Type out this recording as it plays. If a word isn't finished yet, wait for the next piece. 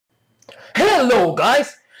Hello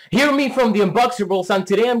guys, hear me from the Unboxerables, and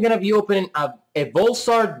today I'm gonna be opening a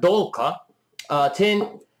Evolzar Dolkka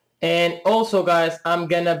tin, and also guys I'm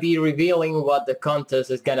gonna be revealing what the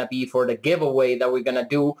contest is gonna be for the giveaway that we're gonna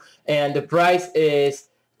do, and the prize is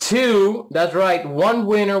two. That's right, one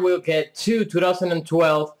winner will get two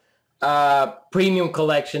 2012 premium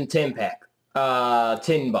collection tin pack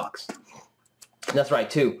tin box. That's right,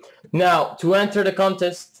 two. Now to enter the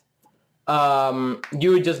contest,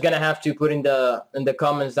 you're just gonna have to put in the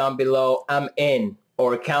comments down below, I'm in,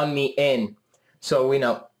 or count me in, so we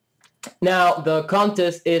know. Now the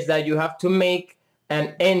contest is that you have to make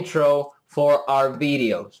an intro for our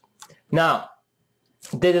videos. Now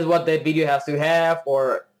this is what the video has to have,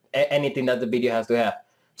 or anything that the video has to have.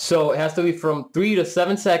 So it has to be from 3 to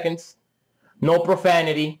 7 seconds, no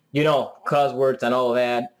profanity, you know, cuss words and all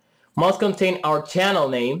that. Must contain our channel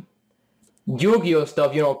name, Yu-Gi-Oh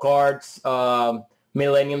stuff, you know, cards,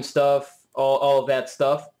 Millennium stuff, all that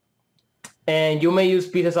stuff. And you may use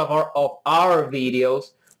pieces of our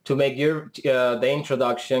videos to make your the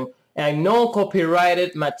introduction, and no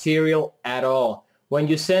copyrighted material at all. When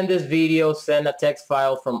you send this video, send a text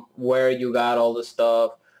file from where you got all the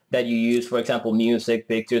stuff that you use, for example, music,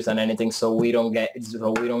 pictures, and anything, so we don't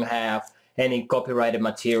have any copyrighted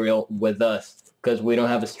material with us, because we don't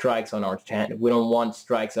have strikes on our channel. We don't want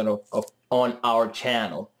strikes on our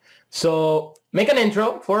channel. So make an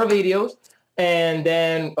intro for our videos, and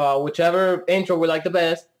then whichever intro we like the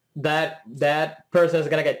best, that person is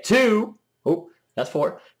gonna get two. Oh, that's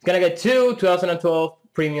four. It's gonna get two 2012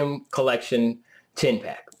 premium collection tin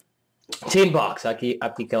box. I keep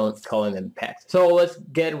calling them packs. So let's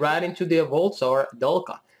get right into the Evolzar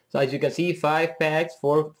Dolkka. So as you can see, 5 packs,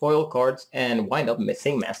 4 foil cards, and wind up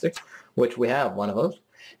missing master, which we have one of those.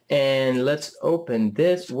 And let's open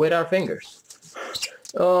this with our fingers.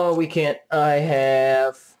 Oh, we can't. I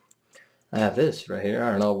have this right here.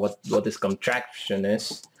 I don't know what this contraction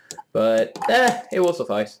is, but it will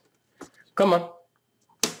suffice. Come on.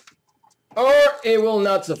 Or it will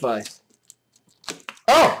not suffice.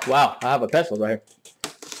 Oh, wow. I have a pencil right here.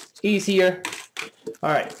 Easier.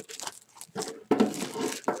 All right.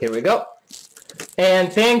 Here we go.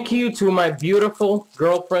 And thank you to my beautiful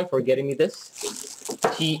girlfriend for getting me this.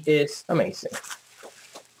 She is amazing.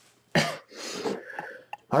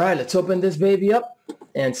 Alright, let's open this baby up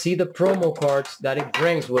and see the promo cards that it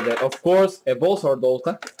brings with it. Of course, Evolzar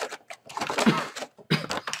Dolkka.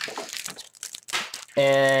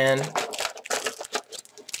 And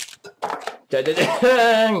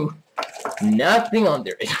nothing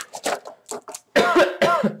under it.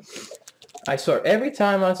 I swear, every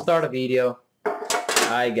time I start a video,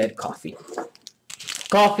 I get coffee.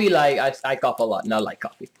 Coffee, like I cough a lot, not like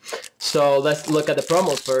coffee. So let's look at the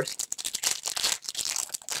promos first.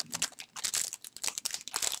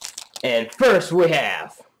 And first we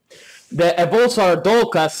have the Evolzar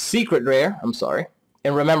Dolkka Secret Rare. I'm sorry.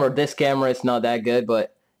 And remember, this camera is not that good,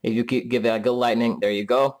 but if you give it a good lighting, there you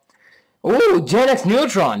go. Ooh, Gen X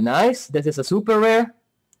Neutron. Nice. This is a super rare.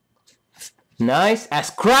 Nice. A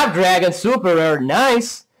Scrap Dragon super rare.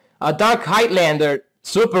 Nice. A Dark Highlander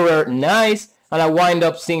super rare. Nice. And a Wind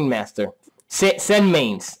Up Scene Master. Send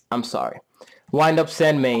mains. I'm sorry. Wind Up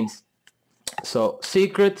Send mains. So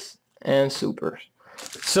secrets and supers.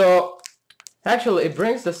 So actually it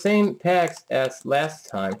brings the same packs as last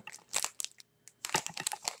time.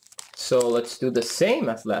 So let's do the same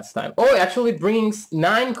as last time. Oh, it actually brings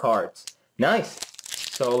 9 cards. Nice.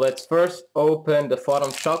 So let's first open the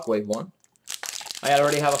Photon Shockwave one. I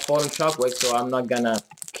already have a Photon Shockwave, so I'm not gonna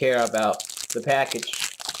care about the package.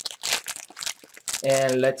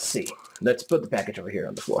 And let's see. Let's put the package over here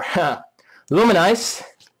on the floor. Luminize.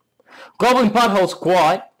 Goblin Pothole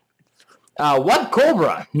Squad. What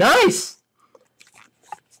Cobra? Nice!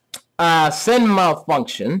 Send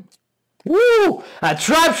Malfunction. Woo! A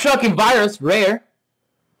Tribe Shocking Virus, rare.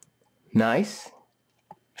 Nice.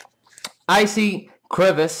 Icy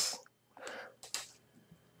Crevice.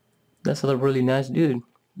 That's a really nice dude.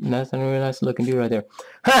 That's a really nice looking dude right there.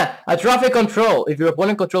 Ha! A Traffic Control. If your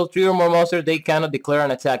opponent controls 3 or more monsters, they cannot declare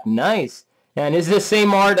an attack. Nice. And it's the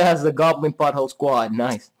same art as the Goblin Pothole Squad.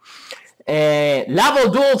 Nice. And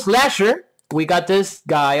Lavo Dual Slasher. We got this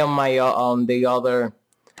guy on my on the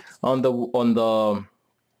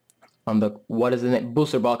what is it,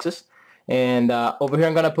 booster boxes, and over here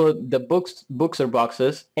I'm gonna put the booster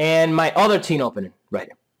boxes and my other tin opening right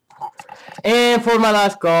here. And for my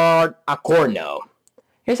last card, a Corno.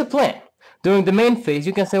 Here's a plan. During the main phase,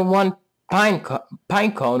 you can send one pine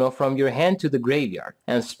cono from your hand to the graveyard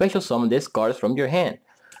and special summon these cards from your hand.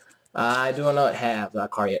 I do not have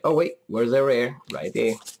that card yet. Oh wait, where's the rare? Right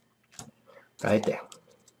there. Right there.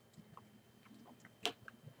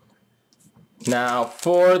 Now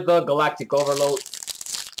for the Galactic Overload.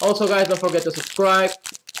 Also guys, don't forget to subscribe.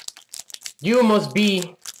 You must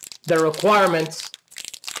be the requirements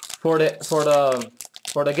for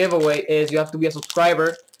the giveaway is you have to be a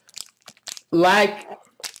subscriber. Like,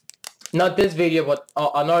 not this video, but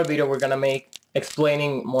another video we're gonna make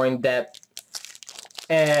explaining more in depth.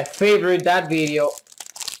 And favorite that video,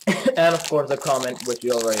 and of course the comment, which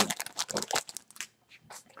you already.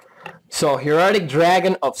 So Heretic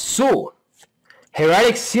Dragon of Su,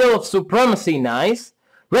 Heretic Seal of Supremacy, nice.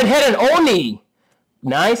 Red-headed Oni,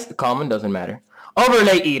 nice. Common, doesn't matter.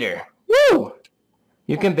 Overlay Eater, woo.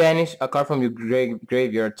 You can banish a card from your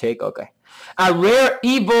graveyard. Take, okay. A rare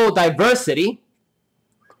Evo Diversity.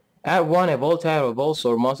 Add one Evolzar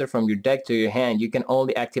Evolzar monster from your deck to your hand. You can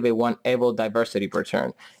only activate one Evo Diversity per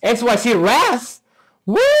turn. XYZ Wrath.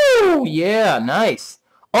 Woo! Yeah, nice.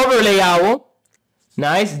 Overlay Owl.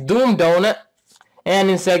 Nice. Doom Donut. And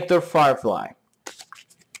Insector Firefly.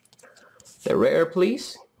 The rare,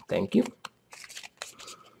 please. Thank you.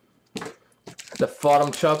 The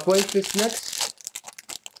Phantom Shockwave is next.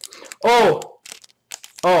 Oh!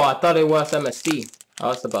 Oh, I thought it was MST. I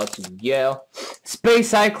was about to yell. Space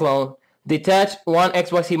Cyclone. Detach one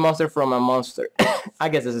XYZ monster from a monster. I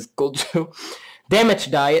guess this is cool too. Damage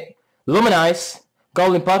Diet. Luminize.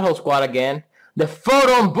 Golden Pothole Squad again. The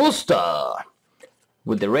Photon Booster.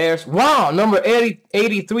 With the rares. Wow, number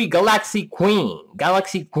 83, Galaxy Queen.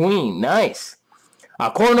 Galaxy Queen, nice. A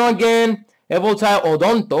Kono again. Evoltile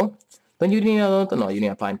Odonto. Don't you need Odonto? No, you need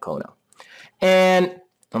a Pine Kono. And,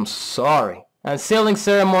 I'm sorry. And Sealing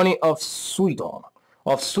Ceremony of Suiton.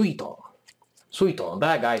 Suiton.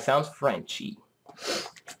 That guy sounds Frenchy.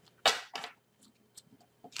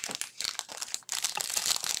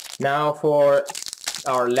 Now for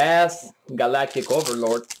our last Galactic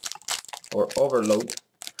Overlord. Or Overload.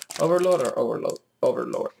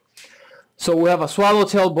 Overlord. So we have a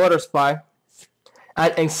Swallowtail Butterspy.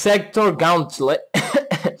 An Insector Gauntlet.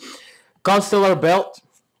 Constellar Belt.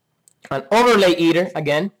 An Overlay Eater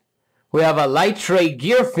again. We have a Light Tray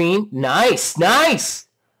Gear Fiend. Nice, nice.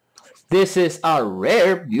 This is a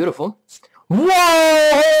rare, beautiful.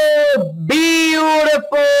 Whoa,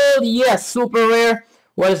 beautiful. Yes, super rare.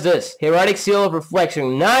 What is this? Heretic Seal of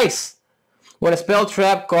Reflection. Nice. When a spell,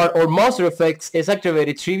 trap, card, or monster effect is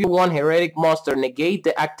activated, tribute one Heretic monster, negate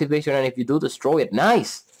the activation, and if you do, destroy it.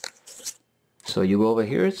 Nice. So you go over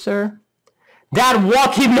here, sir. That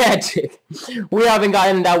Walking Magic. We haven't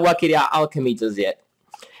gotten that Walking Alchemy just yet.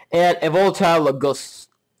 And Evoltile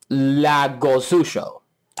Lagosusho.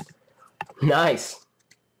 Nice.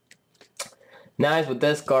 Nice with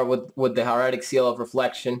this card with the Heretic Seal of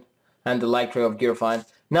Reflection and the Light Tray of Gearfine.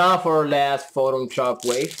 Now for our last Photon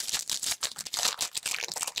Shockwave.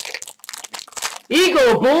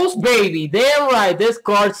 Ego Boost, baby. Damn right. This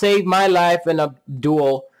card saved my life in a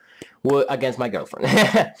duel against my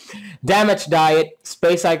girlfriend. Damage Diet,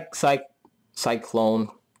 Space Cyclone,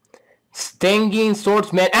 Stinging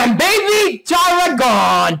Swordsman, and baby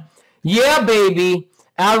Taragon. Yeah, baby.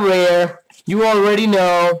 A rare. You already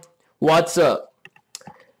know what's up.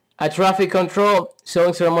 A Traffic Control,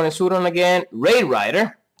 Sealing Ceremony Suiton again, Raid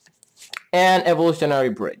Rider, and Evolutionary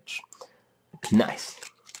Bridge. Nice.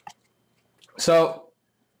 So,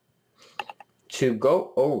 to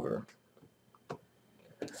go over,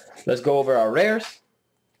 let's go over our rares.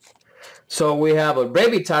 So we have a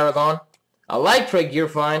Baby Taragon, a Light Tray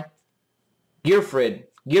Gearfine,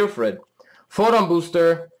 Gearfred, Photon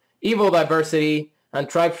Booster, Evo Diversity, and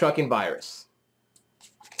Tribe Shocking Virus.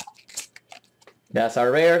 That's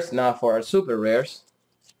our rares. Now for our super rares.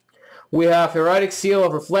 We have Heretic Seal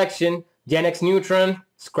of Reflection, Gen X Neutron,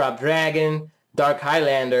 Scrap Dragon, Dark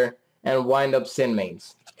Highlander, and Wind Up Sin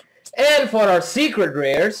Mains. And for our secret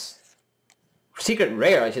rare,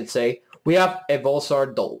 I should say, we have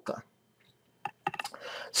Evolzar Dolkka.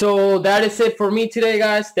 So that is it for me today,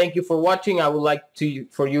 guys. Thank you for watching. I would like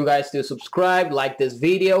for you guys to subscribe, like this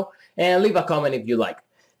video, and leave a comment if you like.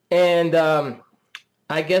 And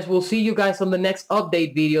I guess we'll see you guys on the next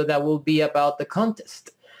update video that will be about the contest.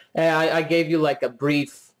 I gave you like a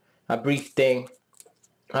brief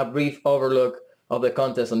overlook of the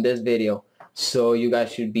contest on this video, so you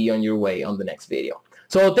guys should be on your way on the next video.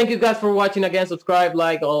 So thank you guys for watching again. Subscribe,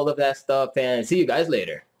 like, all of that stuff, and see you guys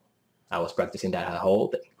later. I was practicing that whole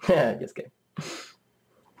thing. Just kidding.